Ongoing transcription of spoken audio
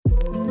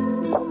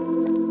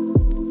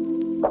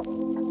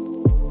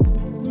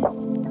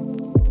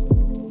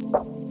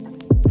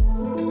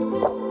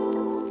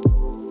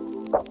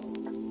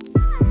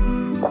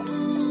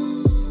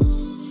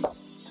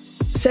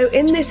So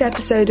in this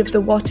episode of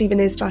the What Even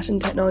Is Fashion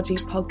Technology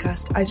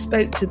podcast, I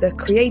spoke to the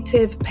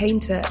creative,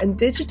 painter and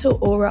digital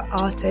aura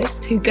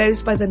artist who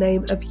goes by the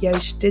name of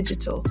Yosh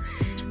Digital.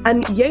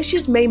 And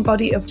Yosh's main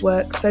body of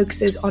work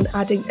focuses on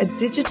adding a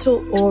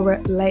digital aura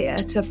layer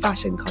to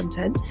fashion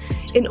content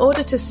in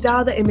order to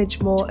style the image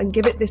more and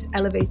give it this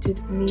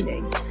elevated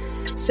meaning.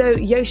 So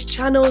Yosh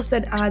channels,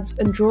 then adds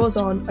and draws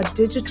on a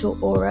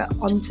digital aura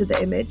onto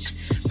the image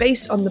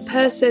based on the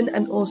person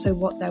and also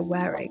what they're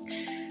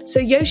wearing. So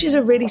Yosh is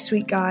a really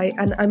sweet guy,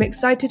 and I'm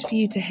excited for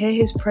you to hear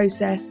his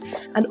process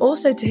and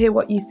also to hear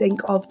what you think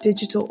of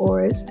digital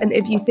auras and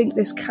if you think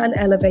this can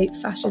elevate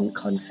fashion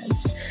content.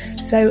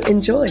 So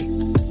enjoy.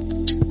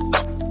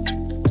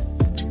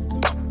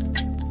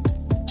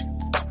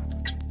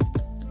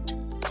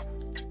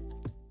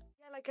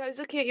 I was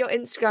looking at your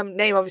Instagram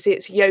name, obviously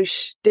it's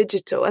Yosh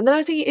Digital, and then I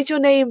was thinking, is your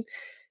name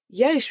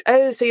Yosh?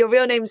 Oh, so your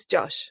real name's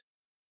Josh.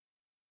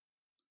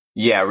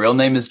 Yeah, real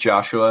name is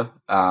Joshua.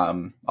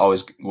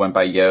 Always went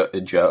by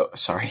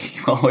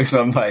always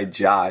went by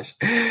Josh.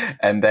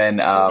 And then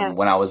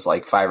when I was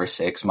like 5 or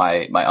 6,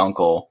 my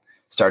uncle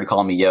started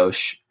calling me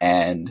Yosh,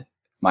 and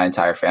my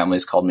entire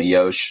family's called me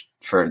Yosh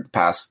for the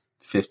past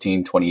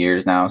 15, 20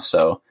 years now.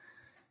 So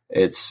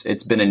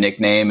it's been a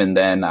nickname, and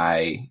then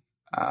I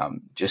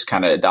just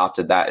kind of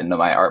adopted that into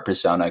my art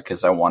persona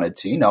because I wanted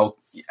to,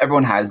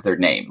 everyone has their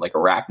name, like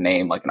a rap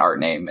name, like an art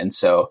name. And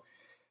so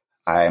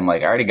I'm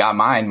like, I already got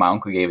mine. My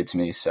uncle gave it to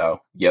me. So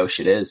Yosh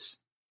it is.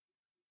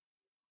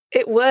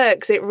 It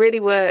works. It really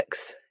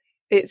works.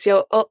 It's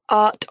your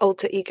art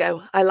alter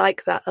ego. I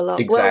like that a lot.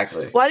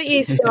 Exactly. Well, why don't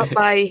you start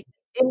by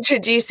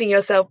introducing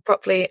yourself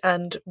properly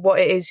and what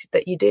it is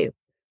that you do?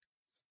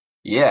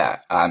 Yeah.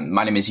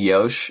 My name is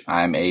Yosh.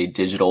 I'm a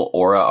digital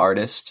aura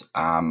artist.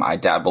 I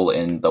dabble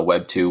in the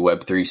Web 2,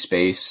 Web 3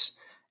 space.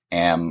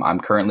 And I'm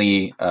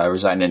currently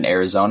residing in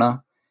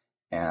Arizona.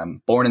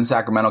 I'm born in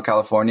Sacramento,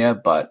 California,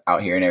 but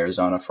out here in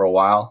Arizona for a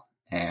while.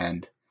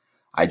 And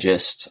I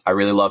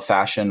really love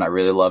fashion. I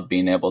really love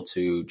being able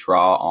to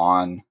draw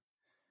on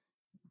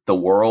the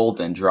world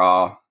and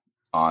draw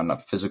on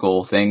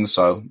physical things.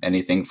 So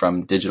anything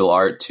from digital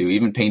art to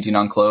even painting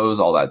on clothes,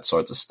 all that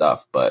sorts of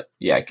stuff. But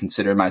yeah, I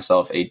consider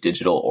myself a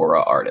digital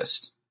aura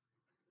artist.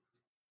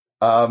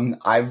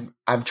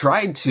 I've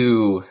tried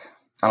to,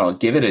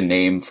 give it a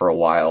name for a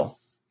while.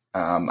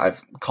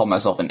 I've called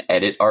myself an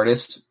edit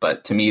artist,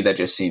 but to me that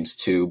just seems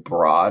too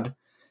broad.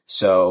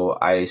 So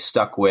I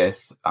stuck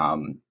with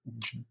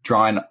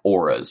drawing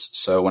auras.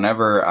 So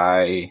whenever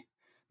I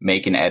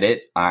make an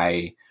edit,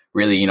 I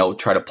really,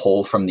 try to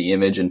pull from the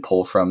image and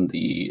pull from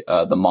the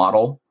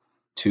model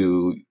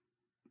to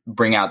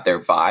bring out their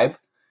vibe,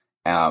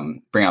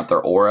 bring out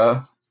their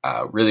aura.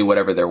 Really,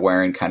 whatever they're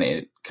wearing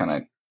kind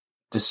of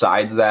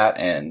decides that,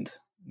 and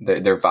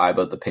their vibe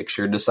of the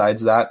picture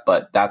decides that.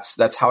 But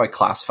that's how I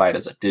classify it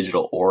as a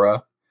digital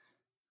aura.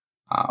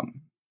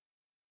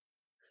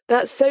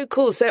 That's so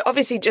cool. So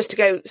obviously, just to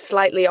go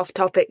slightly off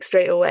topic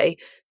straight away,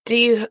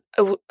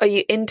 are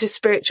you into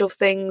spiritual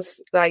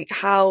things? Like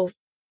how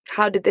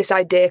did this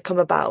idea come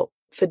about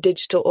for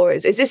digital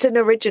auras? Is this an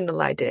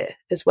original idea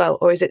as well,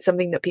 or is it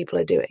something that people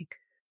are doing?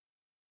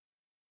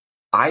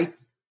 I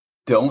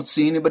don't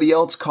see anybody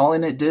else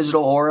calling it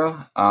digital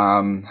aura.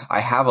 I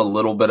have a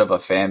little bit of a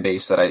fan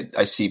base that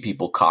I see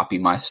people copy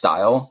my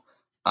style.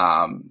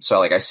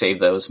 So I save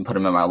those and put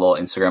them in my little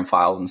Instagram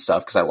files and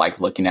stuff because I like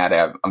looking at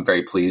it. I'm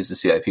very pleased to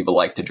see that people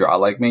like to draw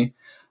like me.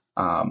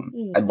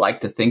 I'd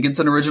like to think it's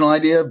an original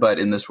idea, but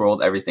in this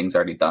world, everything's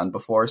already done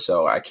before,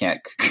 so I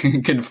can't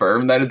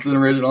confirm that it's an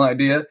original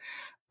idea.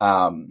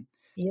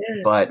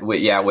 But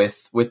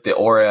with the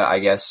aura, I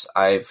guess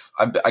I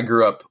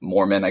grew up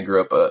Mormon. I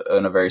grew up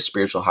in a very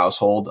spiritual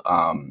household.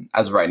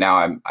 As of right now,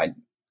 I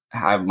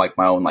have like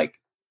my own like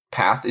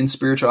path in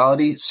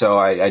spirituality. So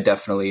I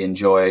definitely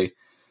enjoy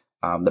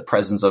the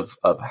presence of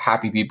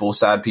happy people,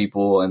 sad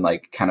people, and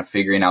like kind of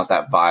figuring out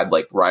that vibe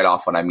like right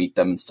off when I meet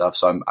them and stuff.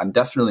 So I'm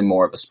definitely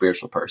more of a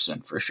spiritual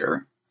person for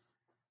sure.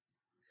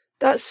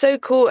 That's so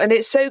cool. And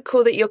it's so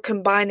cool that you're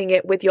combining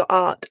it with your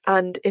art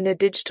and in a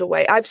digital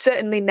way. I've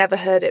certainly never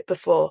heard it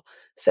before.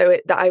 So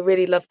I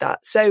really love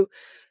that. So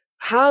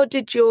how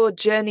did your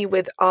journey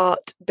with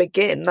art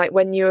begin? Like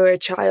when you were a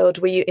child,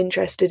 were you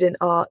interested in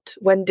art?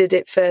 When did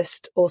it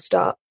first all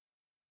start?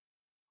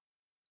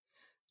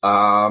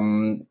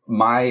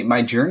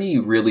 My journey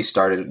really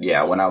started,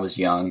 when I was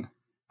young.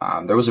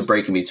 There was a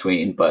break in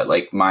between, but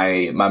like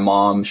my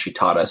mom, she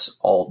taught us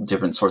all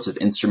different sorts of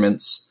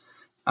instruments.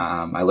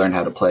 I learned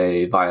how to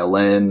play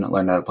violin,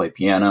 learned how to play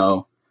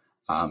piano,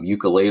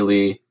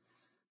 ukulele,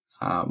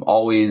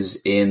 always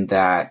in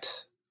that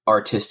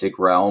artistic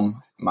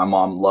realm. My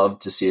mom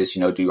loved to see us,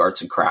 do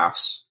arts and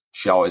crafts.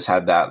 She always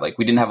had that. Like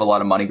we didn't have a lot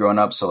of money growing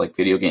up, so like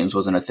video games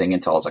wasn't a thing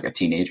until I was like a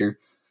teenager,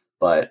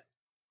 but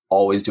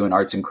always doing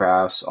arts and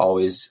crafts,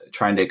 always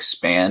trying to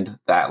expand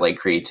that like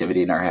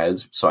creativity in our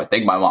heads. So I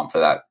thank my mom for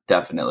that,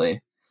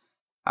 definitely.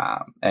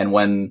 And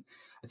when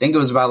I think it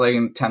was about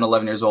like 10,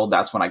 11 years old,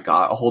 that's when I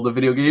got a hold of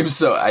video games.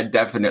 So I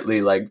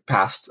definitely like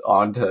passed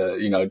on to,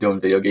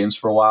 doing video games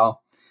for a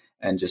while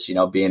and just,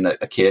 being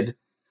a kid.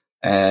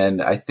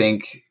 And I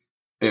think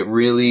it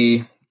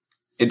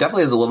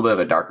definitely has a little bit of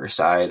a darker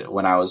side.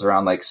 When I was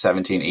around like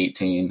 17,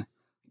 18,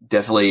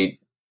 definitely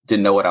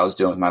didn't know what I was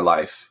doing with my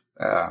life.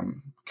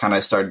 Kind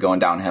of started going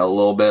downhill a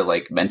little bit,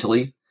 like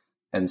mentally.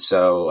 And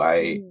so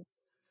I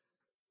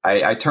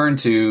turned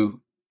to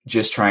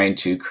just trying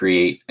to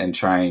create and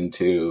trying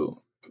to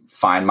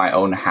find my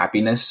own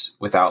happiness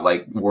without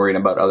like worrying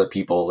about other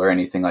people or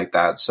anything like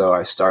that. So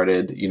I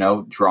started,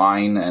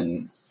 drawing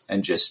and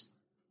just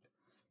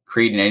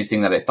creating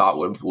anything that I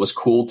thought was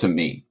cool to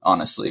me,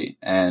 honestly.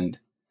 And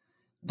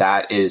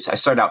I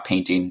started out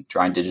painting,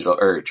 drawing digital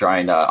or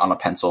drawing on a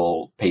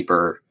pencil,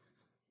 paper,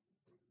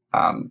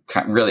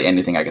 really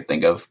anything I could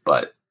think of.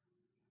 But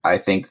I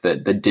think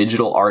that the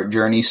digital art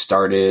journey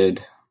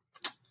started,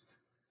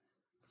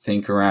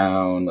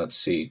 around,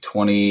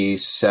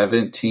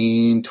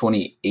 2017,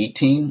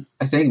 2018,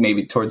 I think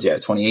maybe towards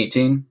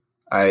 2018.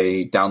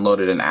 I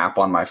downloaded an app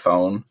on my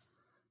phone,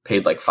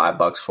 paid like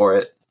 $5 for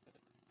it,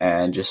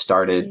 and just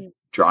started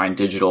drawing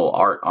digital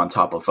art on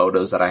top of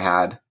photos that I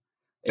had.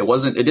 It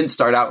didn't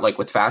start out like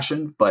with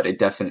fashion, but I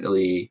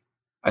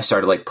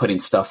started like putting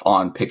stuff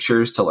on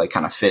pictures to like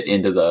kind of fit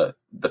into the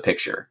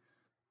picture.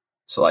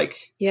 So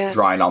like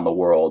drawing on the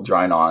world,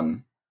 drawing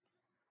on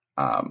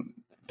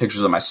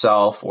pictures of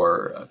myself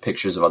or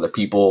pictures of other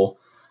people,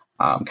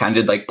 kind of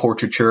did like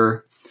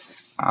portraiture.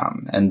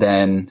 And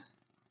then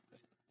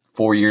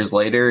 4 years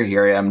later,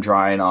 here I am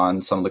drawing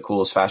on some of the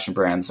coolest fashion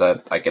brands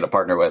that I get to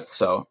partner with.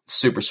 So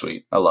super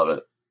sweet. I love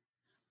it.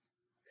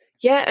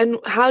 Yeah. And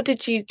how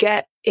did you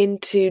get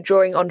into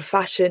drawing on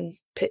fashion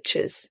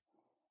pictures?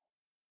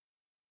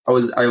 I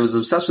was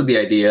obsessed with the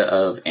idea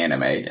of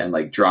anime and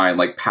like drawing,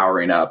 like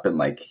powering up and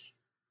like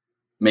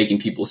making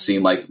people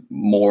seem like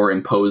more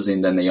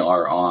imposing than they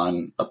are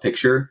on a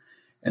picture.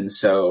 And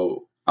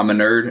so I'm a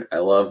nerd. I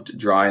loved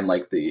drawing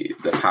like the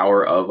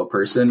power of a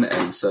person.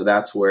 And so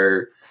that's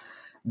where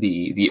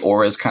the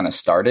auras kind of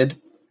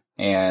started.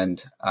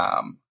 And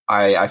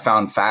I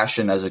found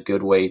fashion as a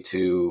good way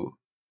to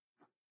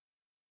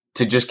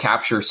just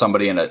capture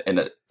somebody in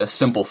a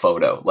simple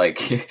photo. Like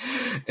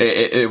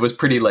it was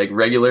pretty like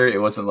regular.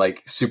 It wasn't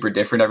like super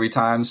different every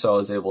time. So I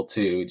was able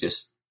to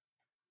just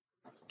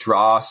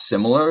draw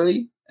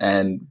similarly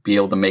and be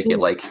able to make it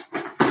like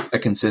a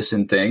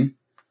consistent thing.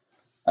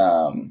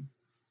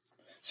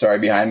 Sorry,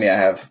 behind me I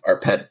have our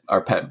pet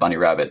bunny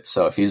rabbit.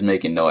 So if he's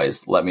making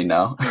noise, let me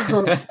know.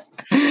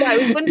 I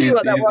was wondering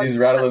what that was. He's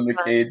rattling the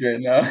cage right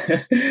now.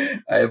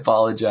 I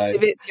apologize.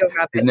 If it's your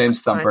rabbit, his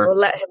name's Thumper. We'll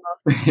let him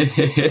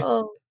off.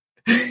 Oh,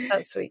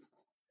 that's sweet.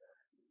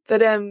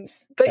 But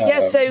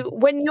yeah. So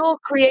when you're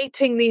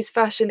creating these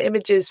fashion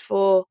images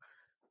for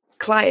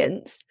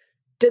clients,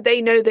 do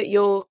they know that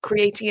you're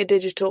creating a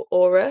digital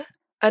aura?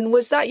 And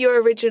was that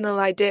your original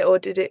idea, or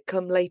did it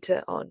come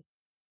later on?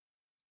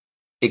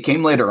 It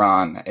came later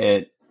on.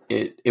 It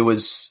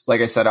was,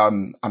 like I said,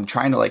 I'm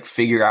trying to like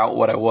figure out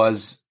what I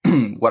was,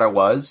 and what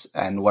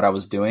I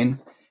was doing.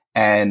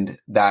 And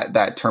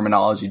that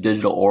terminology,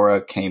 digital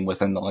aura, came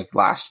within the like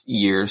last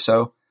year or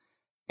so.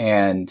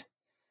 And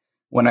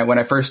when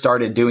I first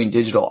started doing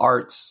digital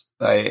arts,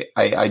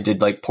 I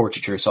did like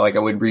portraiture. So like I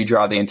would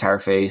redraw the entire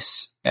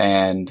face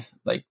and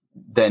like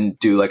then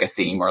do like a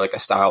theme or like a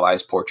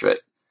stylized portrait.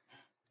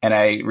 And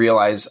I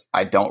realized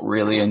I don't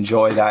really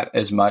enjoy that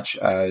as much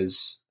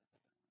as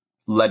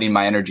letting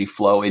my energy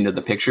flow into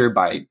the picture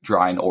by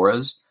drawing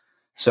auras.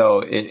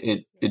 So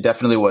it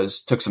definitely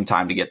took some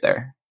time to get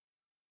there.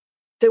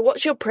 So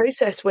what's your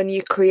process when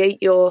you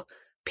create your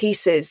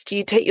pieces? Do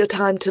you take your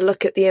time to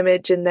look at the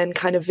image and then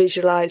kind of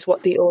visualize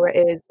what the aura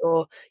is?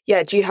 Or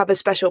do you have a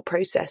special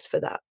process for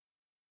that?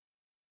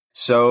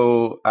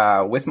 So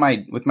with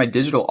my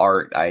digital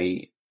art,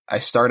 I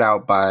start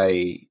out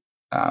by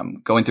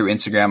going through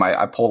Instagram.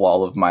 I pull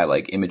all of my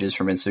like images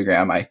from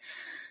Instagram. I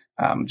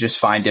just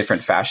find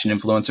different fashion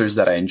influencers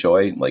that I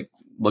enjoy, like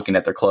looking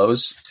at their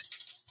clothes.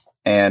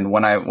 And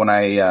when I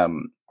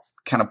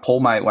kind of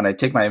when I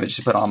take my image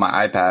to put on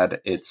my iPad,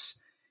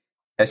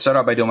 I start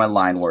out by doing my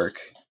line work,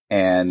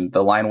 and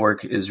the line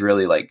work is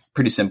really like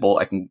pretty simple.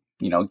 I can,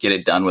 get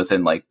it done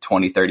within like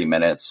 20, 30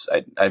 minutes.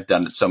 I've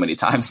done it so many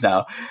times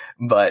now,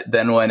 but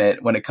then when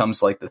it comes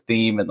to like the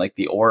theme and like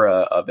the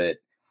aura of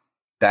it,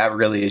 that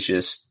really is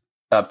just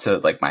up to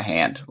like my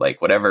hand,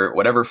 like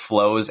whatever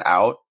flows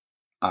out.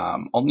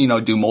 I'll,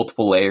 do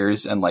multiple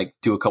layers and like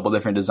do a couple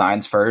different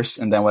designs first,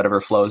 and then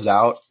whatever flows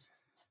out,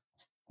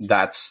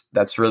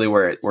 that's really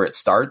where it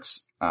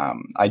starts.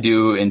 I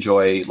do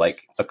enjoy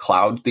like a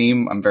cloud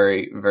theme. I'm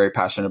very, very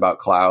passionate about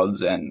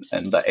clouds and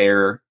the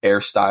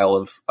air style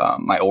of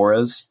my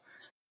auras.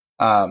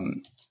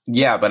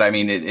 But I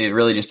mean, it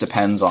really just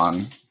depends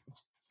on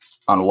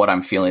what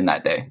I'm feeling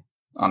that day.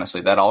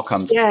 Honestly, that all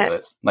comes into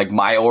it. Like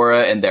my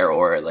aura and their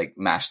aura like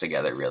mashed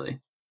together, really.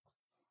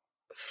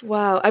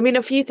 Wow. I mean,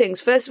 a few things.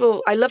 First of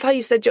all, I love how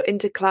you said you're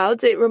into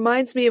clouds. It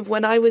reminds me of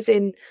when I was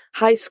in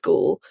high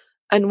school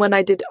and when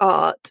I did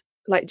art,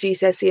 like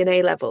GCSE and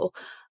A level,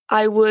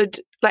 I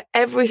would like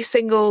every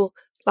single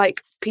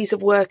like piece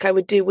of work I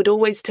would do would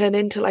always turn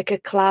into like a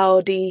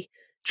cloudy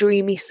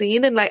dreamy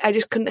scene, and like I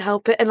just couldn't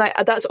help it, and like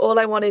that's all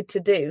I wanted to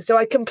do. So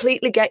I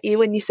completely get you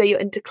when you say you're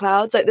into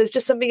clouds. Like there's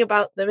just something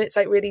about them, it's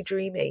like really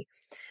dreamy.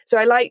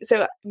 So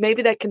so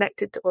maybe they're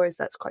connected to auras.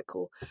 That's quite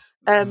cool.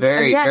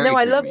 Very I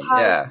dreamy. love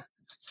how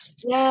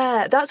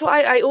that's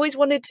what I always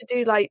wanted to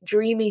do, like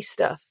dreamy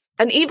stuff.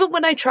 And even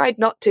when I tried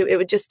not to, it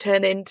would just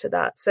turn into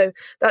that. So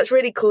that's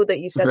really cool that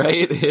you said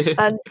that.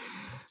 And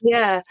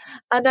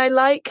and I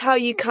like how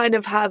you kind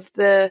of have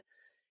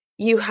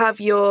you have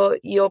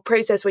your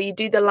process where you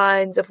do the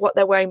lines of what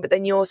they're wearing, but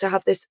then you also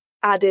have this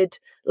added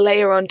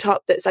layer on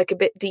top that's like a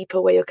bit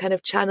deeper, where you're kind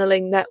of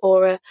channeling that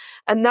aura.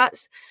 And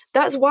that's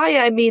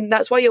why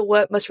that's why your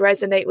work must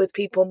resonate with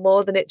people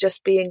more than it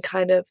just being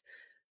kind of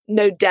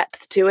no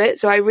depth to it.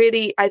 So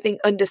I think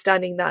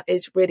understanding that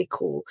is really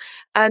cool.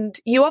 And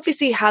you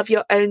obviously have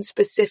your own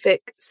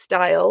specific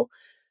style.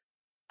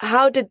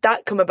 How did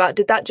that come about?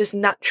 Did that just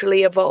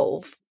naturally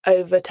evolve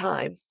over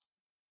time?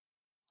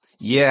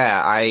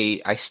 Yeah,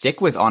 I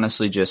stick with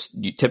honestly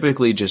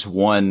typically just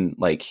one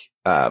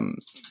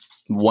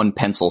one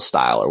pencil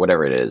style or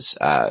whatever it is.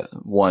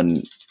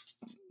 One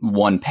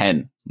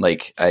pen.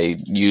 Like I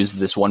use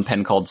this one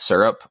pen called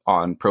Syrup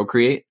on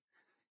Procreate,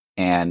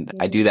 and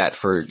I do that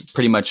for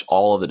pretty much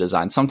all of the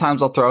design.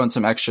 Sometimes I'll throw in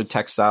some extra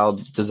textile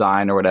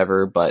design or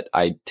whatever, but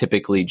I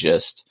typically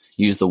just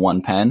use the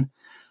one pen.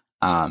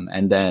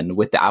 And then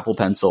with the Apple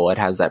Pencil, it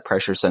has that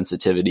pressure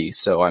sensitivity.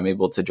 So I'm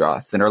able to draw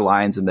thinner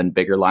lines and then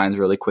bigger lines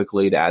really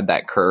quickly to add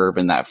that curve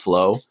and that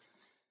flow.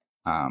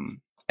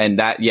 And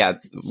that,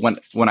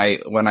 when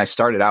I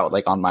started out,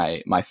 like on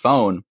my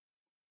phone,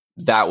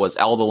 that was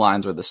all the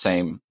lines were the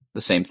same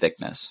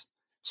thickness.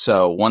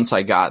 So once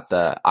I got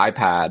the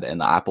iPad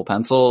and the Apple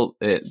Pencil,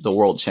 the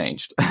world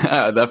changed.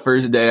 The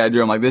first day I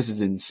drew, I'm like, this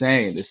is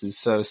insane. This is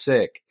so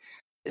sick.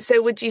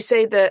 So would you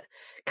say that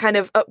kind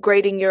of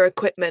upgrading your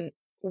equipment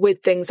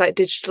with things like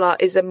digital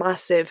art is a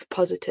massive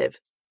positive?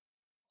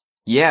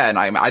 Yeah, and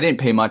I didn't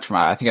pay much for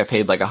I think I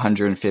paid like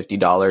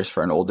 $150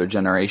 for an older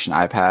generation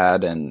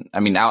iPad. And I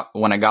mean,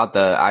 when I got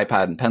the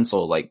iPad and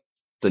Pencil, like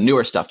the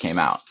newer stuff came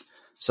out.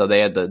 So they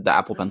had the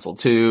Apple Pencil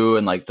 2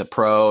 and like the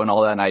Pro and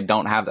all that. And I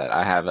don't have that.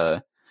 I have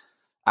a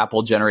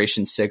Apple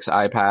Generation 6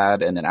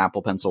 iPad and an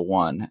Apple Pencil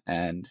 1.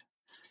 And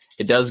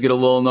it does get a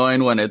little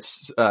annoying when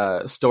its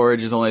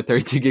storage is only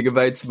 32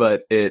 gigabytes,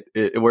 but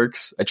it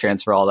works. I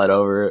transfer all that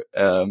over.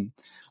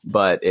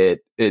 But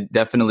it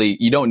definitely,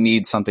 you don't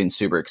need something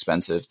super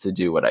expensive to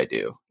do what I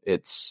do.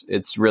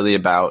 It's really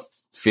about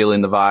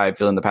feeling the vibe,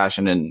 feeling the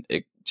passion, and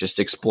just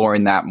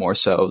exploring that more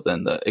so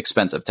than the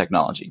expensive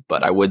technology.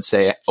 But I would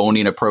say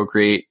owning a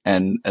Procreate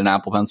and an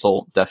Apple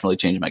Pencil definitely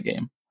changed my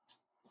game.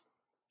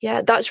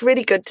 Yeah, that's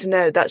really good to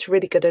know. That's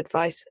really good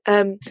advice.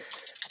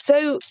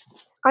 So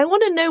I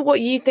want to know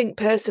what you think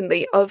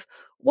personally of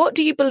what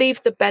do you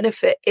believe the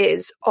benefit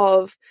is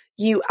of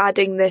you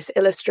adding this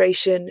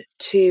illustration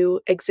to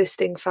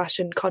existing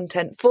fashion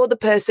content for the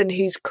person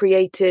who's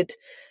created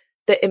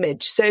the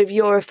image. So if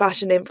you're a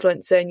fashion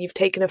influencer and you've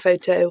taken a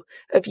photo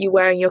of you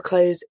wearing your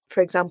clothes,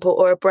 for example,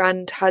 or a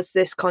brand has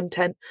this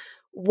content,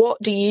 what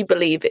do you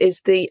believe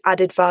is the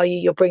added value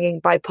you're bringing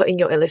by putting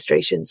your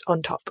illustrations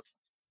on top?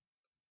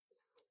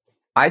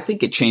 I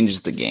think it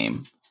changes the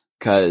game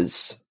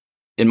because,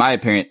 in my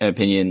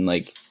opinion,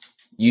 like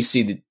you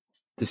see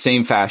the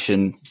same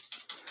fashion.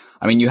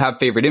 I mean, you have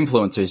favorite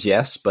influencers,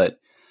 yes, but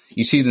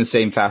you see the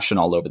same fashion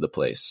all over the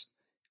place.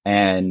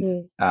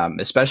 And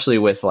especially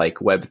with like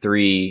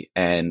Web3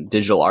 and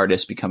digital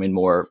artists becoming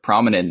more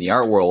prominent in the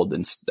art world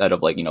instead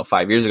of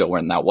 5 years ago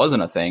when that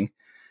wasn't a thing,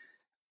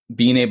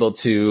 being able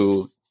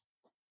to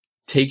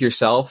take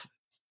yourself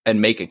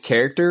and make a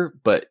character,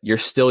 but you're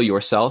still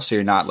yourself. So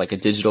you're not like a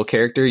digital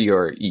character,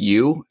 you're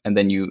you. And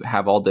then you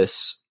have all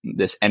this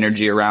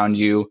energy around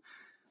you.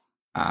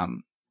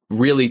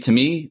 Really, to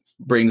me,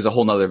 brings a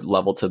whole nother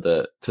level to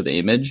the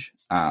image.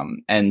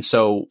 And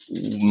so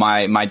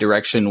my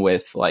direction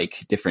with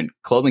like different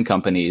clothing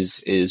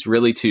companies is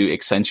really to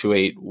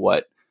accentuate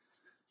what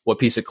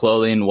piece of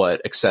clothing,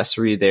 what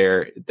accessory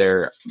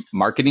they're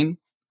marketing,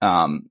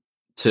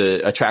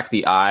 to attract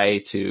the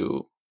eye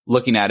to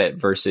looking at it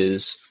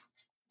versus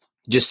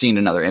just seeing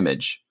another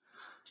image.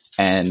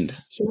 And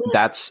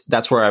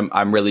that's where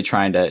I'm really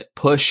trying to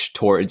push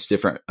towards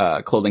different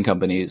clothing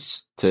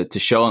companies to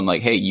show them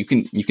like, hey, you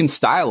can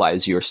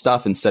stylize your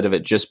stuff instead of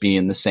it just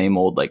being the same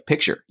old like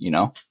picture, you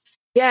know?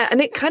 Yeah,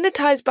 and it kind of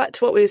ties back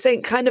to what we were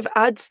saying, kind of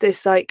adds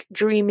this like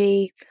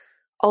dreamy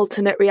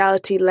alternate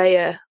reality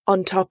layer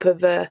on top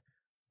of a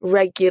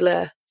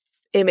regular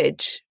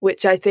image,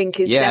 which I think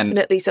is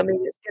definitely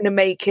something that's going to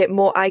make it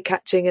more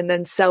eye-catching and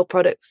then sell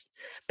products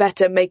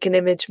better, make an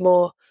image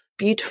more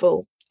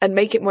beautiful and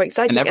make it more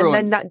exciting. And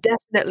then that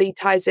definitely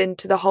ties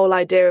into the whole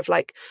idea of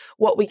like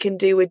what we can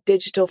do with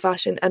digital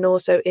fashion and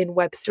also in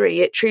Web3.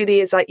 It truly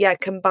is like,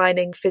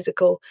 combining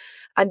physical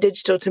and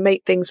digital to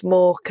make things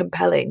more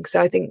compelling. So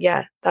I think,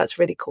 that's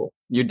really cool.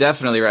 You're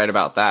definitely right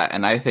about that.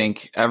 And I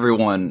think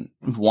everyone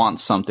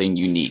wants something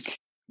unique.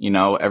 You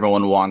know,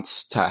 everyone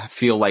wants to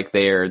feel like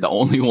they're the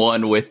only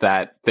one with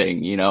that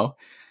thing, you know?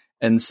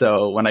 And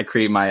so when I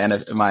create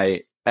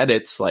my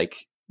edits,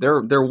 like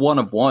they're one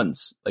of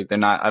ones. Like they're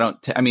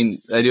not, I mean,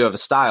 I do have a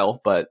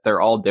style, but they're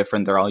all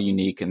different. They're all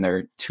unique and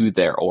they're to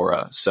their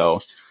aura.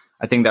 So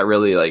I think that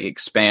really like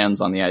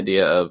expands on the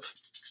idea of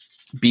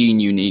being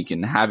unique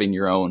and having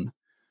your own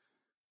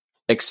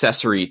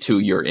accessory to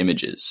your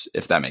images,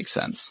 if that makes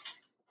sense.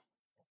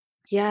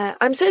 Yeah,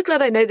 I'm so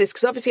glad I know this,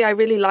 because obviously I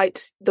really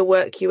liked the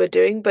work you were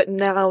doing, but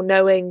now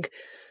knowing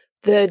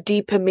the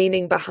deeper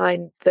meaning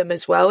behind them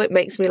as well, it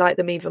makes me like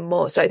them even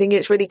more. So I think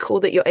it's really cool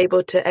that you're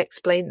able to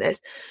explain this.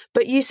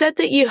 But you said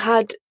that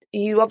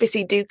you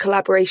obviously do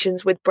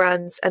collaborations with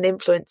brands and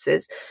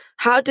influencers.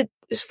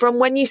 From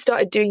when you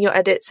started doing your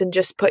edits and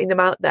just putting them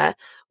out there,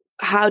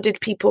 how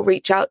did people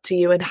reach out to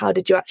you, and how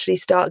did you actually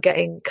start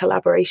getting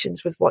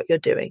collaborations with what you're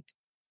doing?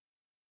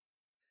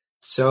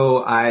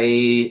 So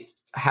I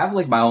have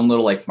like my own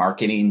little like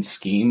marketing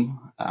scheme.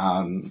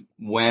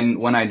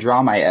 When I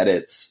draw my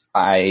edits,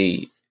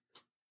 I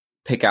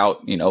pick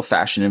out,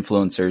 fashion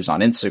influencers on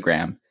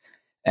Instagram,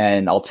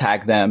 and I'll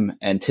tag them,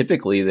 and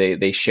typically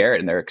they share it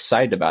and they're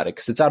excited about it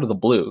because it's out of the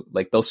blue.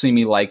 Like they'll see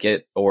me like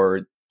it,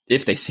 or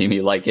if they see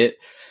me like it,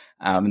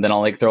 and then I'll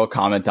like throw a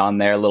comment on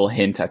there, a little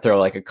hint. I throw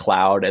like a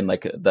cloud and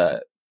like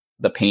the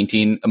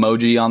painting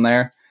emoji on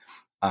there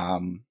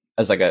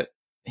as like a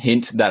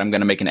hint that I'm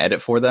going to make an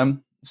edit for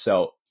them.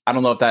 So I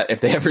don't know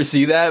if they ever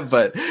see that,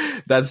 but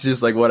that's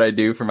just like what I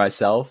do for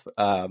myself.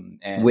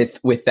 And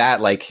with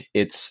that, like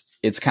it's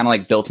kind of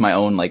like built my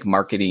own like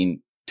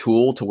marketing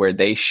tool to where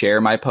they share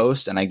my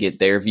post and I get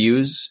their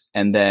views.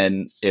 And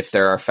then if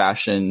there are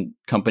fashion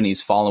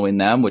companies following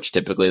them, which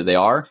typically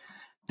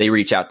they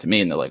reach out to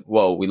me and they're like,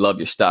 whoa, we love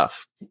your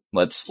stuff.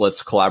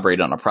 Let's collaborate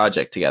on a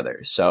project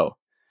together. So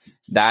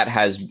that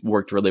has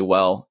worked really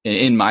well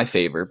in my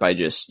favor by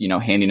just,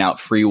 handing out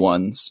free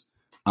ones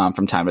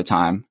from time to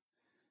time.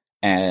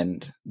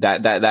 And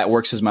that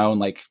works as my own,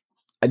 like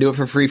I do it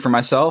for free for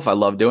myself. I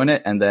love doing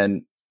it. And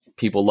then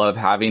people love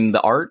having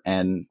the art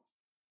and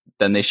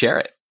then they share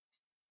it.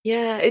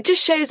 Yeah, it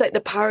just shows like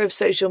the power of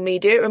social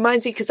media. It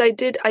reminds me, because I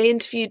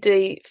interviewed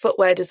the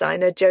footwear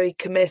designer, Joey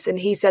Camis, and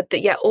he said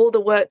that, all the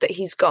work that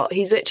he's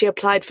literally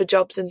applied for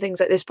jobs and things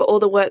like this, but all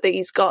the work that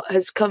he's got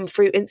has come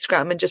through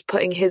Instagram and just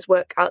putting his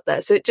work out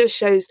there. So it just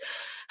shows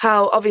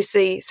how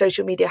obviously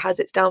social media has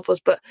its downfalls,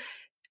 but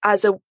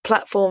as a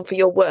platform for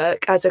your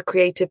work as a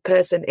creative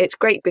person, it's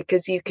great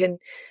because you can,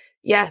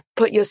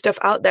 put your stuff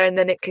out there and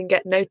then it can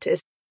get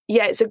noticed.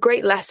 Yeah, it's a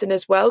great lesson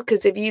as well,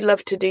 because if you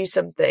love to do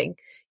something,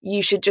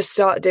 you should just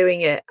start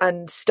doing it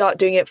and start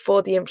doing it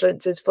for the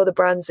influencers, for the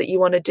brands that you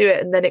want to do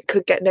it. And then it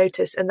could get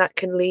noticed and that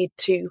can lead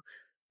to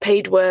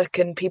paid work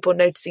and people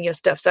noticing your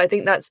stuff. So I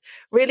think that's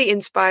really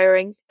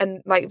inspiring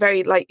and like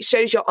very like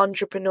shows your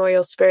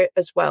entrepreneurial spirit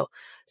as well.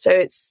 So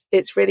it's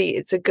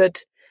a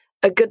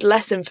good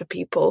lesson for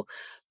people.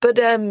 But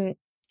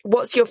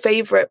what's your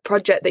favorite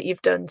project that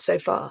you've done so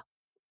far?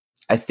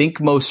 I think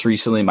most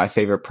recently my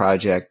favorite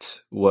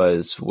project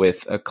was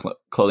with a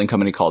clothing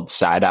company called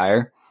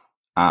Sadire.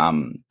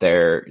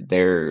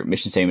 Their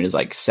mission statement is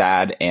like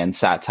sad and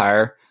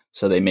satire.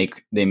 So they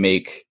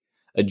make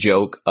a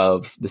joke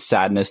of the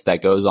sadness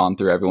that goes on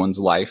through everyone's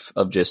life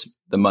of just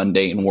the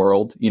mundane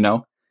world,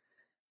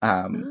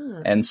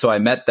 And so I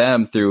met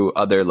them through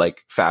other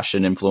like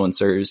fashion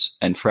influencers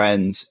and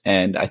friends.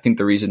 And I think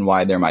the reason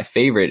why they're my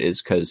favorite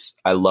is because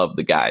I love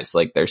the guys.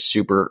 Like they're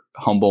super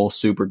humble,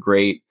 super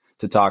great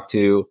to talk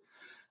to.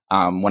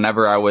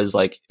 Whenever I was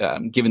like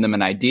giving them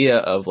an idea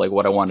of like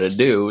what I wanted to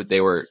do,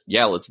 they were,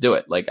 let's do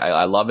it. Like,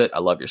 I love it. I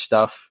love your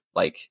stuff.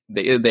 Like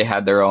they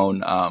had their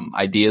own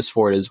ideas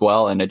for it as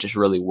well. And it just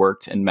really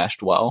worked and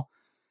meshed well.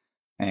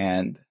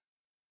 And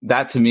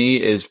that to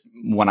me is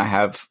when I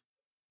have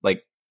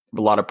like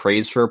a lot of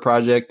praise for a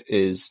project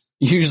is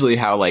usually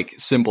how like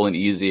simple and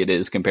easy it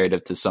is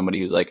compared to somebody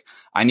who's like,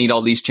 I need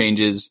all these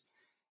changes.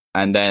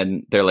 And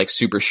then they're like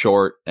super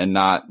short and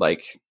not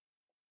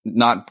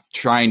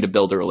trying to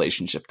build a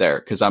relationship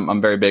there. Cause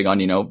I'm very big on,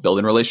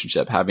 building a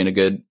relationship, having a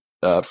good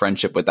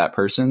friendship with that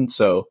person.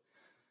 So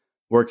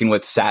working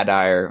with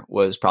Sadire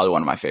was probably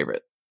one of my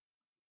favorite.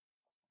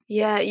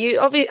 Yeah,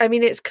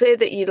 it's clear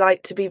that you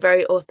like to be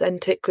very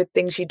authentic with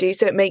things you do.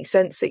 So it makes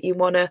sense that you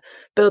want to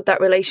build that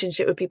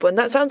relationship with people. And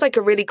that sounds like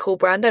a really cool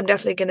brand. I'm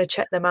definitely going to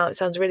check them out. It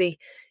sounds really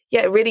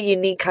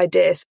unique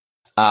ideas.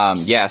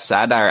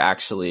 Sadire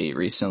actually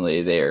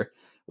recently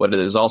what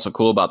is also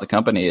cool about the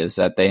company is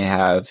that they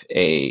have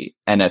a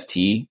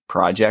NFT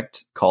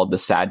project called the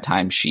Sad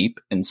Time Sheep.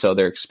 And so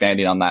they're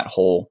expanding on that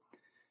whole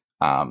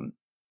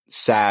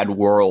sad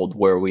world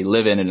where we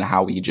live in and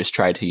how we just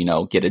try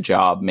to, get a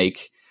job,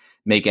 make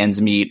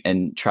ends meet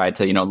and try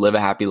to, live a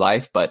happy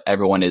life. But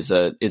everyone is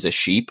a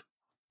sheep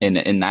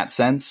in that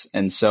sense.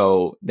 And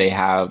so they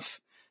have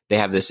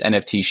this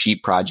NFT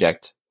sheep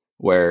project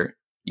where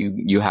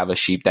you have a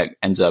sheep that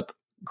ends up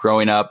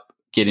growing up,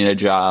 getting a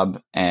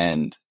job,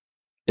 and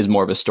is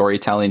more of a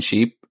storytelling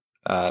sheep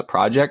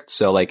project.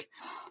 So like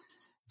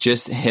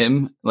just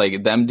him,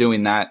 like them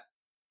doing that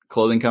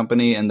clothing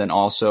company and then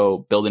also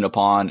building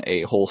upon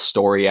a whole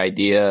story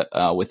idea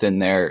within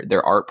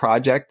their art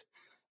project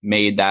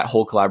made that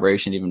whole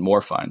collaboration even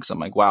more fun. Cause I'm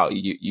like, wow,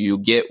 you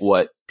get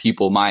what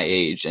people my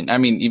age, and I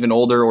mean even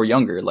older or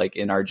younger, like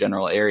in our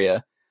general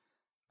area,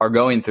 are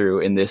going through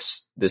in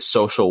this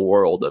social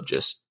world of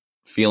just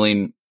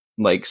feeling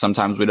like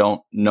sometimes we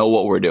don't know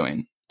what we're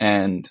doing.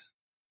 And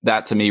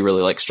that to me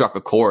really like struck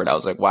a chord. I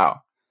was like,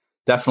 wow,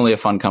 definitely a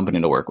fun company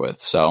to work with.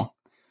 So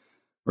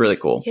really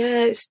cool.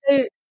 Yeah,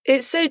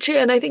 it's so true.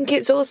 And I think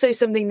it's also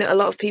something that a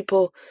lot of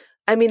people,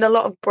 I mean, a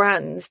lot of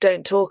brands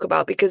don't talk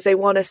about because they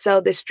want to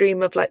sell this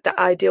dream of like the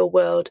ideal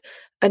world,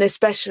 and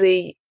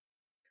especially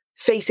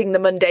facing the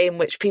mundane,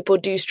 which people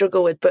do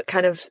struggle with, but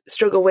kind of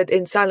struggle with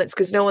in silence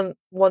because no one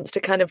wants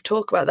to kind of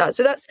talk about that.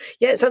 So that's,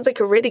 yeah, it sounds like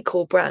a really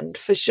cool brand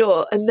for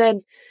sure. And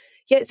then,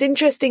 yeah, it's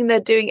interesting they're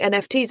doing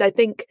NFTs. I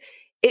think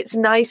it's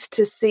nice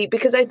to see,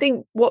 because I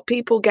think what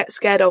people get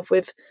scared of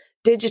with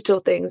digital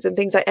things and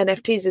things like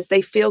NFTs is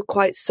they feel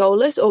quite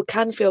soulless, or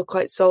can feel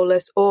quite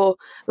soulless, or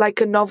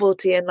like a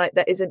novelty, and like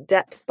there isn't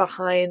depth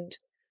behind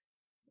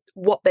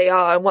what they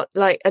are and what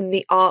like and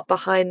the art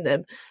behind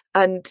them.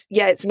 And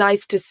yeah, it's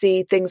nice to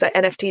see things like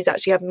NFTs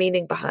actually have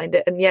meaning behind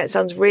it. And yeah, it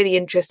sounds really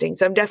interesting.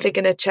 So I'm definitely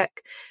going to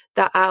check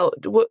that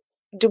out.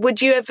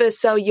 Would you ever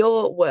sell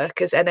your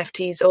work as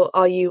NFTs, or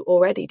are you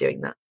already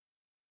doing that?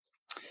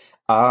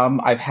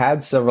 I've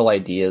had several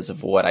ideas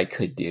of what I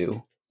could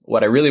do.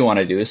 What I really want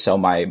to do is sell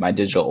my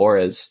digital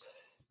auras,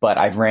 but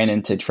I've ran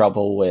into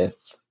trouble with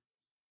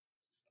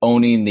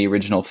owning the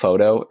original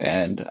photo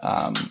and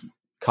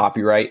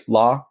copyright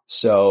law.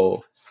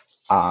 So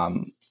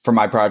for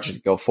my project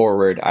to go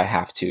forward, I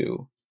have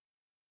to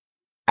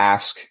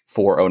ask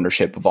for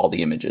ownership of all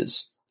the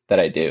images that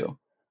I do.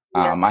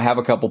 Yeah. I have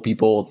a couple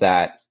people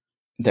that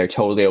they're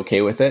totally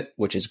okay with it,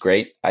 which is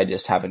great. I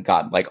just haven't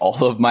got like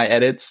all of my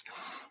edits.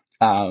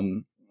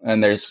 And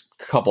there's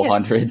a couple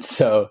hundred.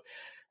 So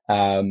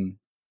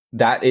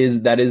that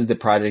is the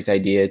project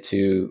idea,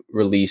 to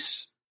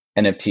release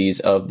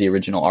NFTs of the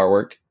original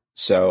artwork.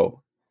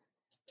 So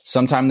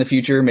sometime in the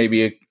future,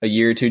 maybe a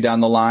year or two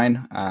down the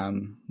line,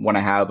 when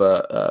I have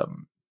a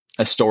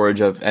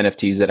storage of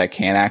NFTs that I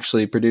can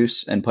actually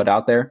produce and put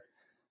out there.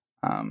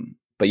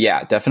 But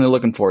yeah, definitely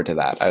looking forward to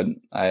that.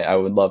 I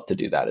would love to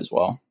do that as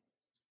well.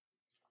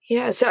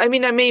 Yeah. So, I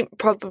mean, I may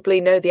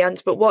probably know the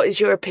answer, but what is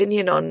your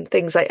opinion on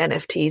things like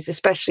NFTs,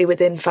 especially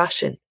within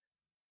fashion?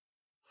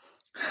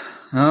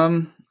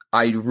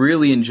 I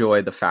really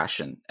enjoy the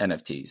fashion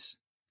NFTs.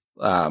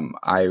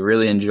 I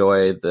really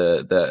enjoy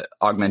the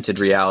augmented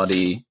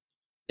reality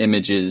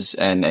images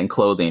and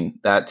clothing.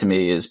 That to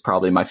me is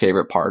probably my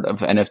favorite part of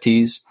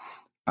NFTs,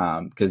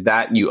 because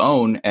that you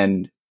own,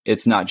 and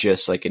it's not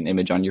just like an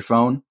image on your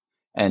phone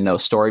and no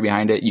story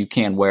behind it. You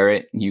can wear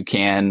it. You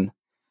can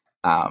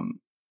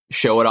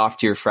show it off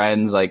to your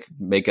friends, like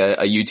make a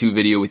YouTube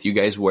video with you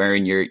guys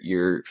wearing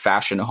your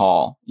fashion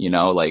haul,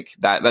 like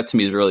that to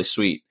me is really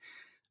sweet.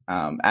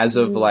 As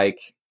of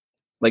like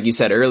you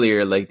said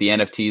earlier, like the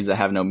NFTs that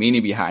have no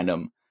meaning behind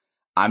them,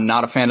 I'm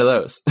not a fan of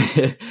those.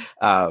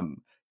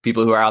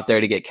 People who are out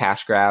there to get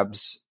cash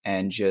grabs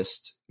and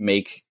just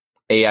make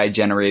AI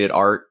generated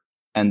art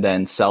and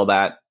then sell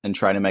that and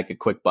try to make a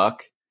quick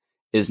buck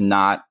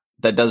that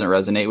doesn't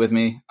resonate with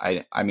me.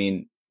 I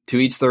mean, to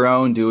each their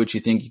own, do what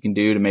you think you can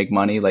do to make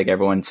money. Like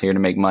everyone's here to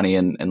make money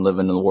and live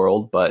in the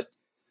world. But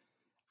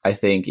I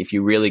think if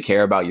you really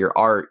care about your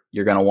art,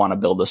 you're going to want to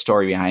build a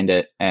story behind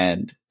it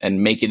and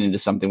make it into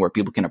something where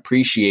people can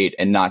appreciate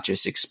and not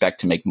just expect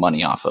to make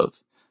money off of.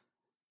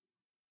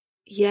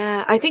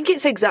 Yeah, I think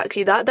it's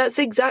exactly that. That's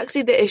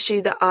exactly the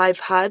issue that I've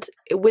had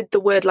with the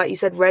word, like you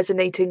said,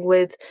 resonating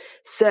with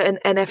certain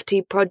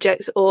NFT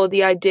projects, or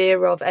the idea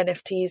of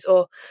NFTs,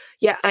 or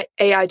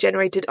AI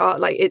generated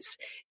art. Like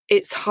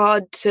it's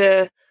hard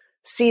to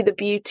see the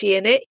beauty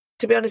in it.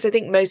 To be honest, I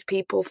think most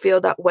people feel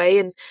that way.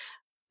 And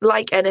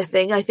like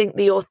anything, I think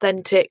the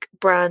authentic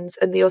brands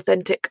and the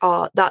authentic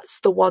art, that's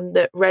the one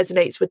that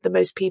resonates with the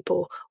most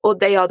people, or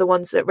they are the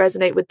ones that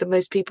resonate with the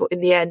most people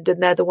in the end,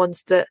 and they're the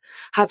ones that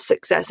have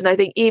success. And I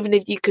think even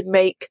if you could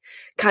make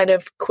kind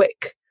of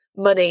quick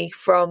money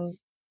from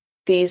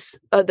these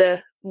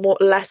other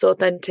less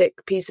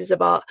authentic pieces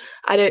of art,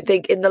 I don't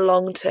think in the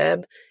long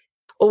term,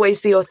 always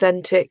the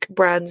authentic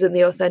brands and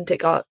the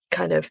authentic art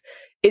kind of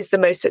is the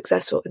most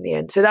successful in the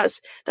end. So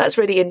that's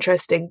really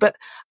interesting. But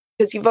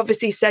because you've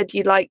obviously said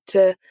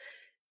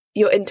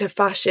you're into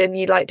fashion,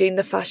 you like doing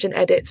the fashion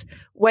edits.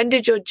 When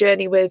did your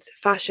journey with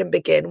fashion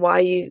begin?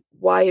 Why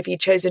have you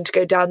chosen to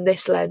go down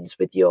this lens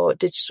with your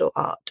digital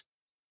art?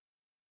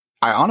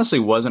 I honestly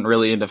wasn't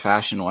really into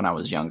fashion when I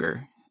was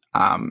younger.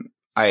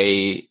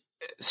 I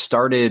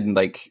started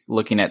like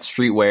looking at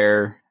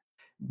streetwear,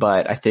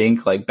 but I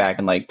think like back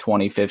in like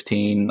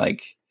 2015,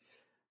 like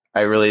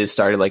I really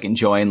started like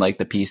enjoying like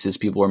the pieces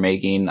people were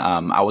making.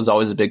 I was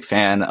always a big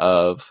fan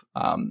of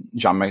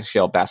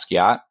Jean-Michel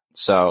Basquiat.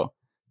 So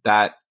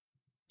that,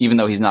 even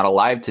though he's not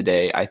alive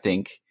today, I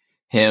think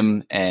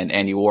him and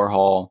Andy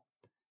Warhol,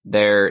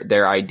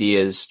 their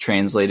ideas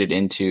translated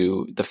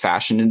into the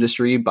fashion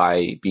industry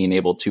by being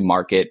able to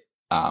market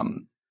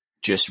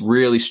just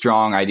really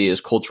strong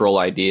ideas, cultural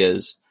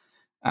ideas,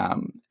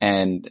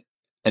 and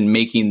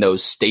making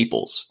those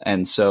staples.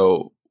 And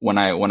so when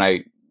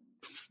I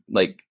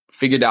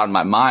figured out in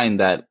my mind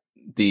that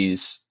the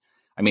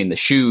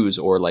shoes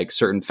or like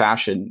certain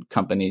fashion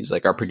companies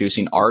like are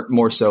producing art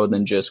more so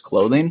than just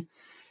clothing.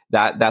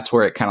 That's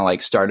where it kind of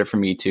like started for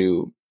me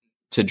to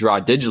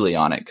draw digitally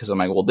on it. Cause I'm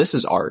like, well, this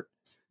is art.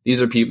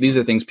 These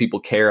are things people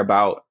care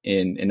about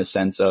in a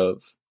sense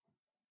of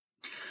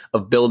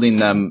building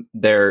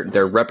their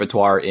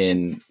repertoire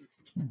in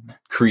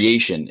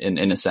creation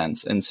in a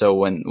sense. And so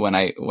when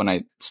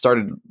I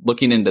started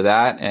looking into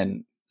that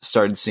and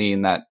started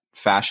seeing that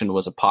fashion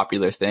was a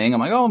popular thing, I'm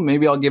like, oh,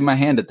 maybe I'll give my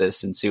hand at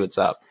this and see what's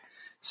up.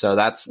 So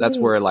that's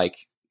where like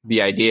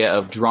the idea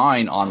of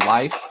drawing on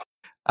life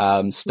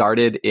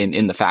started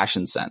in the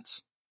fashion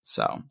sense.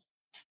 So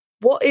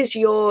what is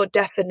your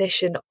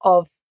definition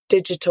of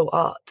digital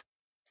art?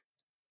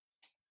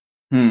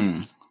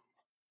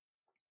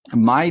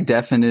 My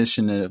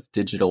definition of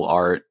digital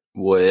art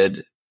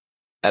would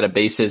at a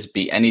basis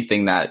be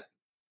anything that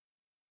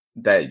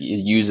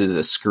uses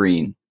a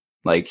screen,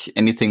 like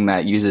anything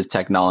that uses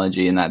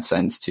technology in that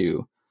sense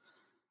to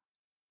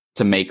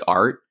make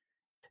art.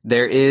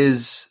 There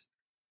is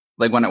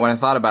like when I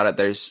thought about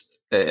it,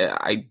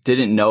 I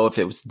didn't know if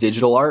it was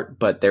digital art,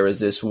 but there was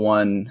this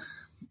one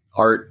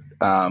art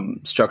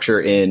structure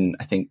in,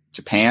 I think,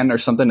 Japan or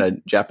something, a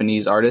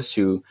Japanese artist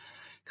who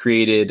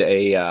created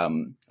a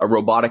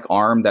robotic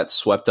arm that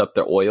swept up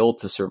the oil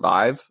to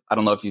survive. I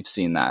don't know if you've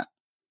seen that.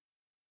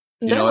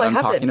 You know what I'm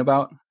talking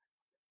about?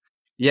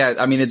 Yeah,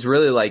 I mean, it's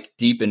really like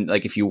deep in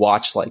like if you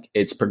watch like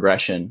its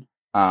progression,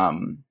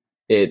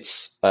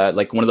 it's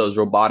like one of those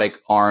robotic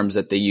arms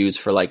that they use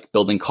for like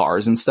building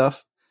cars and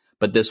stuff.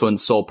 But this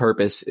one's sole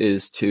purpose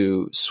is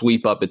to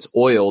sweep up its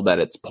oil that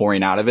it's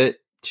pouring out of it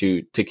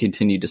to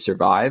continue to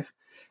survive.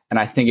 And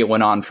I think it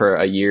went on for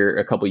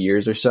a couple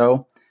years or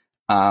so.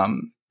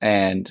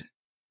 And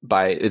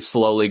it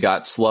slowly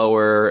got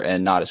slower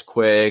and not as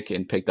quick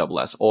and picked up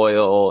less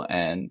oil.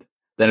 And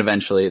then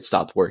eventually it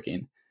stopped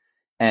working.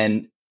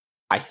 And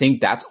I think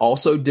that's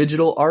also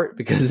digital art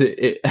because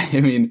it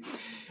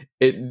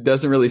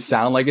doesn't really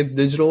sound like it's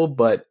digital,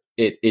 but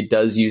it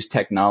does use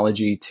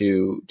technology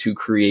to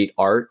create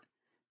art.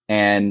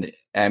 And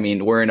I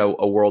mean, we're in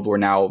a world where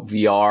now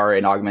VR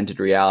and augmented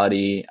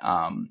reality,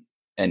 and,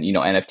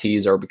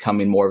 NFTs are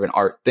becoming more of an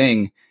art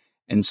thing.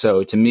 And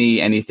so to me,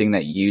 anything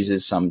that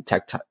uses some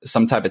type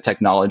of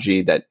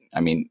technology that,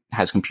 I mean,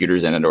 has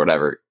computers in it or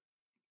whatever,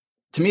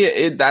 to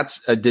me,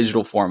 that's a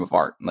digital form of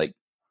art. Like,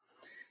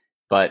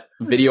 but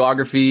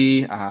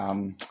videography,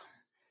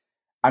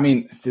 I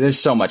mean, there's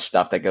so much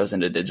stuff that goes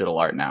into digital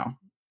art now.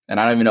 And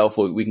I don't even know if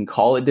we can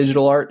call it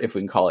digital art, if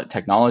we can call it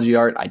technology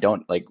art. I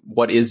don't like,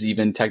 what is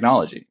even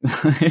technology?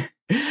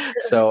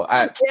 So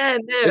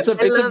it's a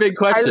big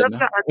question. I love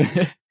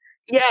that.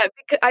 Yeah,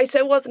 because I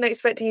so wasn't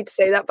expecting you to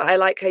say that, but I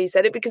like how you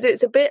said it because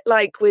it's a bit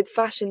like with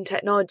fashion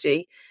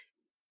technology.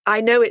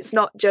 I know it's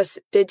not just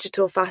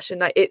digital fashion,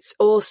 like it's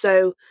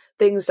also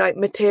things like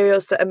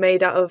materials that are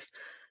made out of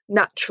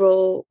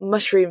natural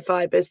mushroom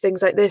fibers,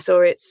 things like this,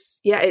 or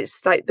it's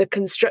like the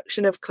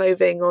construction of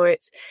clothing, or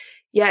it's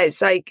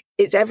like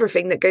it's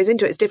everything that goes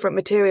into it. It's different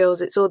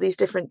materials, it's all these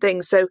different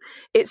things. So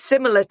it's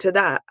similar to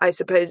that, I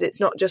suppose. It's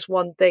not just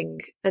one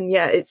thing. And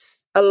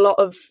it's a lot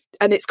of,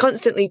 and it's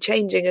constantly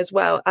changing as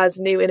well as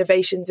new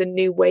innovations and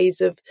new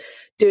ways of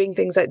doing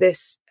things like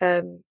this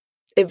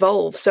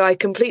evolve. So I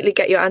completely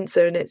get your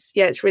answer, and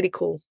it's really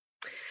cool.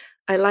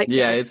 I like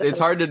it's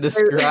hard to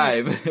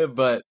describe,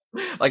 but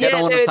like I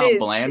don't want to sound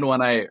bland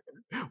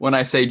when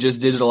I say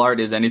just digital art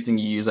is anything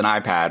you use an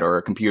iPad or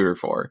a computer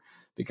for,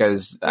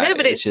 because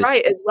but it's just,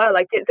 right as well.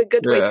 Like it's a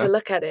good way to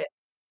look at it.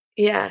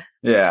 Yeah.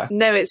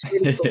 No, it's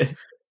really cool.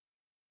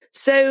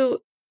 So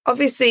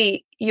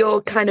obviously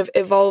you're kind of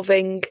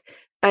evolving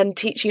and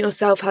teaching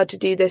yourself how to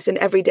do this in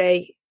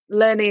everyday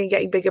learning and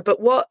getting bigger. But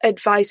what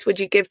advice would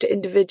you give to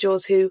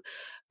individuals who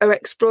are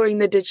exploring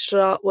the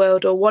digital art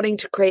world or wanting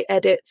to create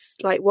edits?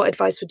 Like, what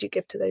advice would you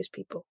give to those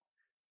people?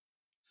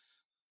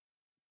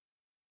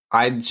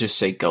 I'd just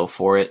say go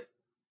for it.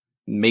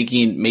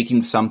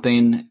 Making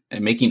something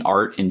and making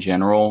art in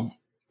general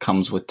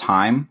comes with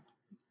time,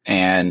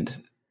 and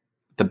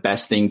the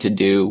best thing to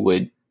do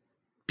would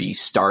be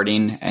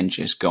starting and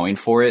just going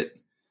for it.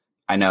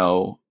 I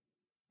know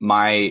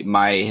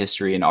my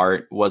history in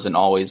art wasn't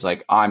always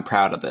like, I'm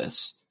proud of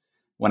this.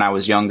 When I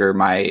was younger,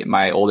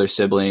 my older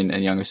sibling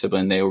and younger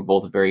sibling, they were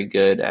both very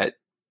good at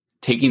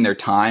taking their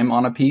time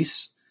on a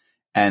piece,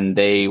 and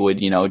they would,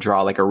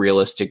 draw like a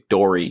realistic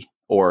Dory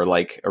or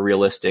like a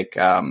realistic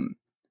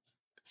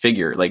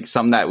figure, like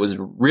something that was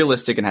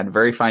realistic and had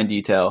very fine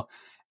detail.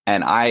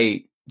 And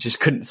I just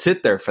couldn't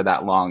sit there for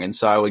that long. And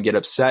so I would get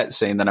upset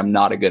saying that I'm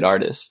not a good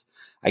artist.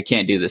 I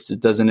can't do this.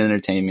 It doesn't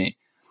entertain me.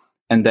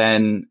 And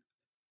then,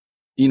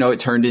 it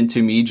turned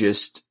into me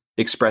just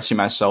expressing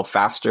myself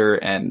faster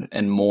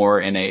and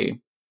more in a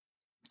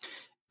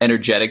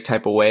energetic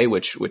type of way,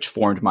 which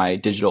formed my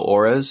digital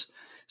auras.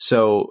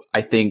 So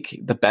I think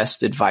the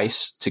best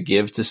advice to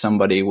give to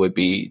somebody would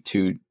be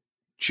to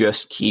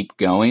just keep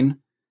going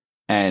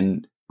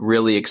and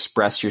really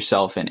express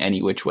yourself in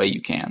any which way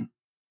you can.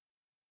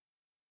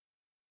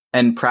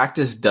 And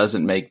practice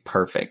doesn't make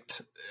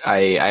perfect.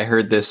 I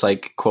heard this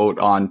like quote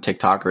on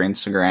TikTok or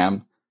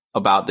Instagram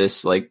about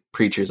this like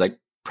preacher's like,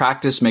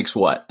 practice makes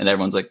what? And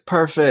everyone's like,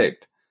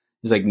 perfect.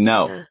 He's like,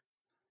 no. Yeah.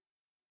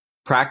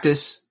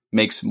 Practice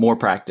makes more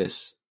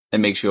practice. It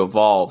makes you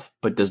evolve,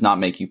 but does not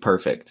make you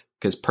perfect,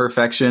 because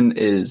perfection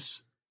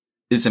is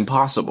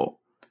impossible.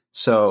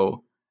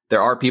 So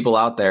there are people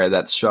out there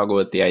that struggle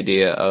with the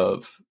idea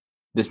of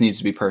this needs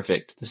to be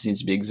perfect. This needs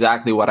to be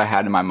exactly what I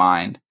had in my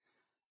mind.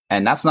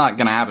 And that's not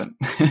going to happen.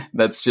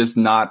 That's just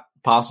not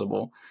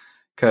possible,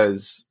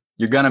 because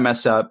you're going to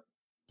mess up.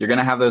 You're going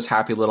to have those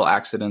happy little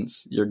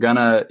accidents. You're going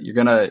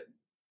to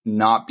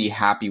not be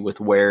happy with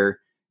where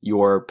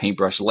your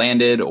paintbrush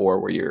landed or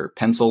where your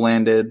pencil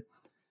landed.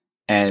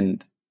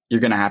 And you're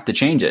going to have to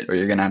change it, or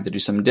you're going to have to do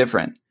something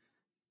different.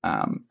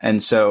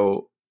 And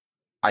so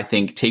I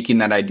think taking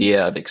that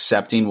idea of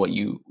accepting what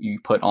you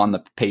put on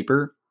the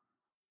paper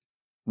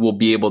will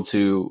be able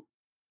to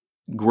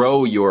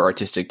grow your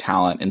artistic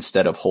talent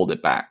instead of hold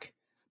it back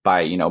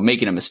by,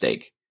 making a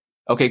mistake.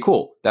 Okay,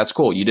 cool. That's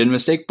cool. You did a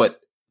mistake, but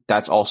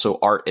that's also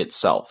art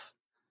itself.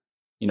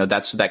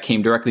 That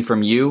came directly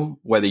from you,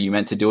 whether you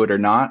meant to do it or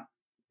not.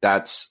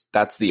 That's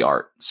the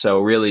art. So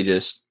really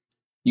just,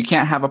 you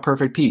can't have a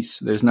perfect piece.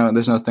 There's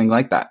no thing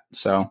like that.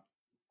 So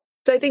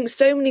I think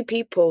so many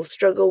people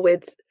struggle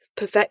with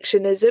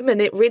perfectionism,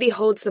 and it really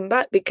holds them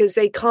back because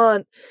they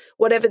can't,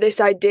 whatever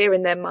this idea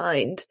in their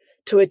mind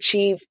to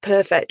achieve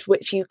perfect,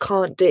 which you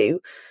can't do,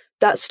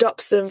 that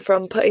stops them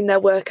from putting their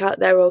work out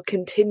there or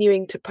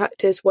continuing to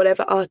practice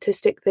whatever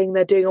artistic thing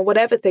they're doing or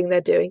whatever thing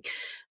they're doing.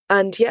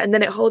 And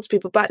then it holds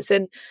people back.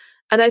 And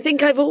I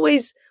think I've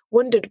always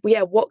wondered,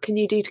 what can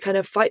you do to kind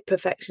of fight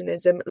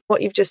perfectionism?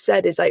 What you've just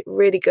said is like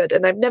really good,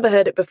 and I've never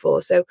heard it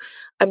before, so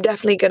I'm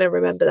definitely going to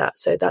remember that.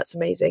 So that's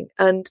amazing.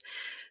 And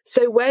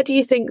so where do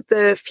you think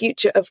the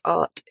future of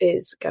art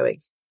is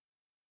going?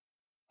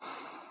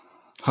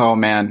 Oh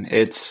man,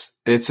 it's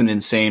an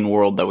insane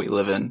world that we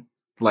live in.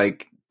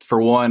 Like,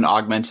 for one,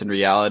 augmented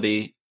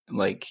reality,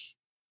 like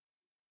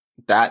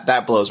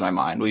that blows my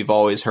mind. We've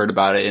always heard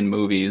about it in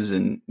movies,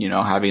 and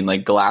having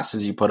like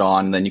glasses you put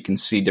on, and then you can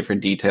see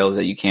different details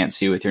that you can't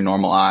see with your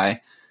normal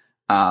eye.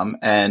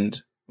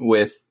 And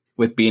with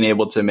being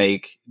able to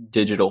make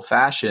digital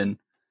fashion,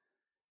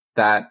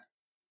 that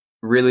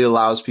really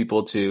allows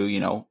people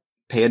to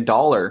pay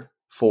 $1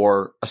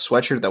 for a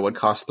sweatshirt that would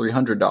cost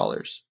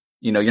 $300.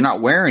 You're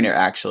not wearing it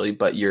actually,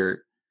 but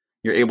you're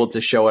able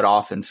to show it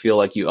off and feel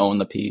like you own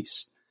the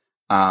piece.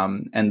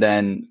 And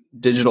then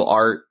digital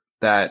art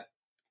that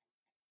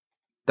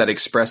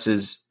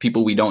expresses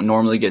people we don't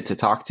normally get to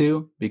talk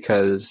to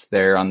because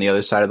they're on the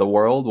other side of the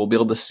world. We'll be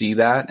able to see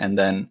that and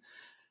then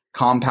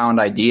compound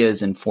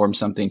ideas and form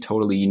something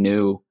totally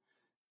new.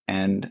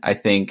 And I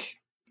think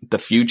the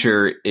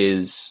future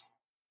is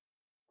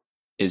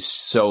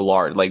so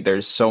large. Like,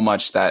 there's so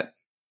much that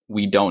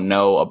we don't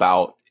know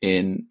about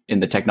in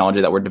the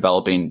technology that we're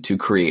developing to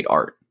create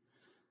art.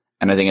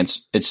 And I think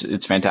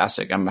it's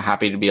fantastic. I'm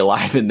happy to be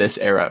alive in this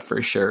era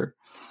for sure.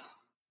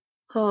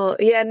 Oh,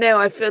 yeah, no,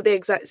 I feel the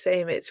exact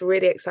same. It's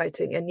really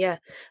exciting. And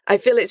I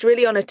feel it's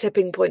really on a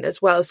tipping point as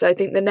well. So I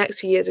think the next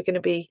few years are going to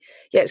be,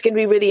 it's going to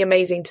be really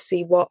amazing to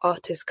see what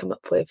artists come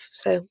up with.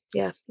 So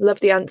love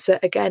the answer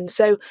again.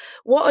 So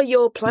what are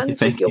your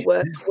plans with your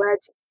work?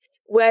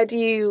 Where do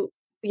you,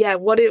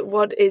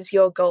 what is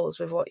your goals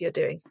with what you're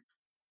doing?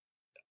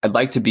 I'd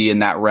like to be in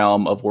that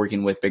realm of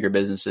working with bigger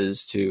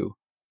businesses to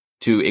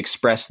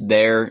express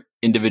their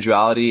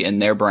individuality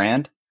and their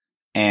brand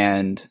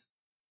and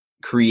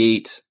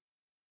create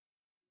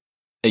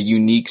a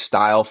unique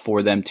style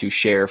for them to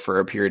share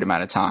for a period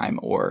amount of time.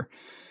 Or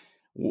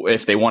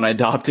if they want to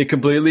adopt it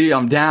completely,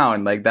 I'm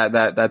down. Like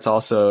that's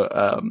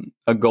also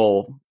a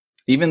goal.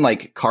 Even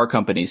like car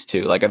companies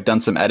too. Like, I've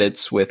done some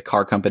edits with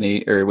car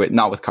company, or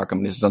not with car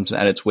companies, I've done some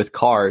edits with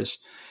cars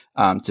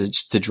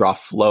to draw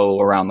flow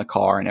around the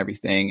car and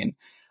everything. And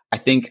I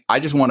think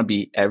I just want to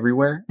be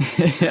everywhere.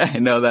 I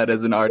know that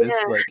as an artist,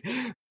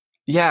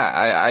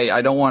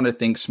 I don't want to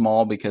think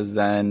small, because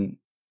then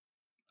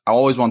I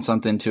always want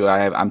something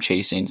I'm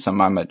chasing,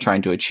 something I'm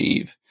trying to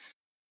achieve.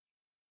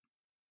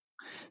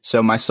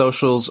 So my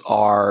socials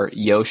are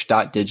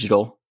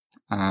yosh.digital.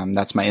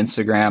 That's my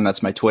Instagram.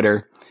 That's my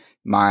Twitter.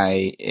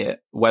 My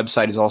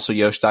website is also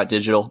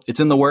yosh.digital. It's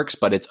in the works,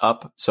 but it's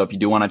up. So if you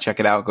do want to check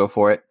it out, go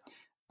for it.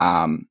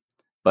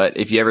 But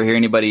if you ever hear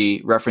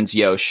anybody reference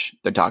Yosh,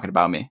 they're talking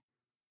about me.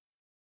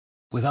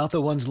 Without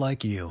the ones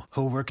like you,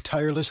 who work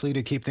tirelessly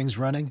to keep things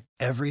running,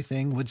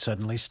 everything would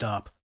suddenly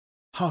stop.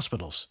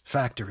 Hospitals,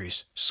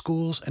 factories,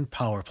 schools, and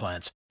power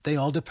plants, they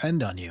all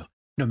depend on you.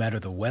 No matter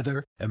the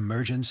weather,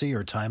 emergency,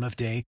 or time of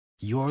day,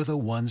 you're the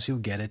ones who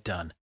get it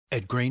done.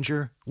 At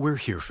Grainger, we're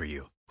here for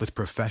you with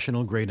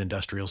professional-grade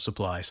industrial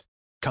supplies.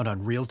 Count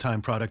on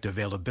real-time product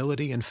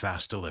availability and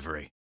fast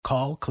delivery.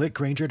 Call, click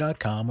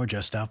Grainger.com, or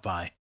just stop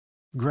by.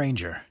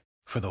 Grainger,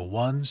 for the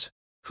ones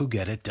who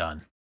get it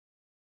done.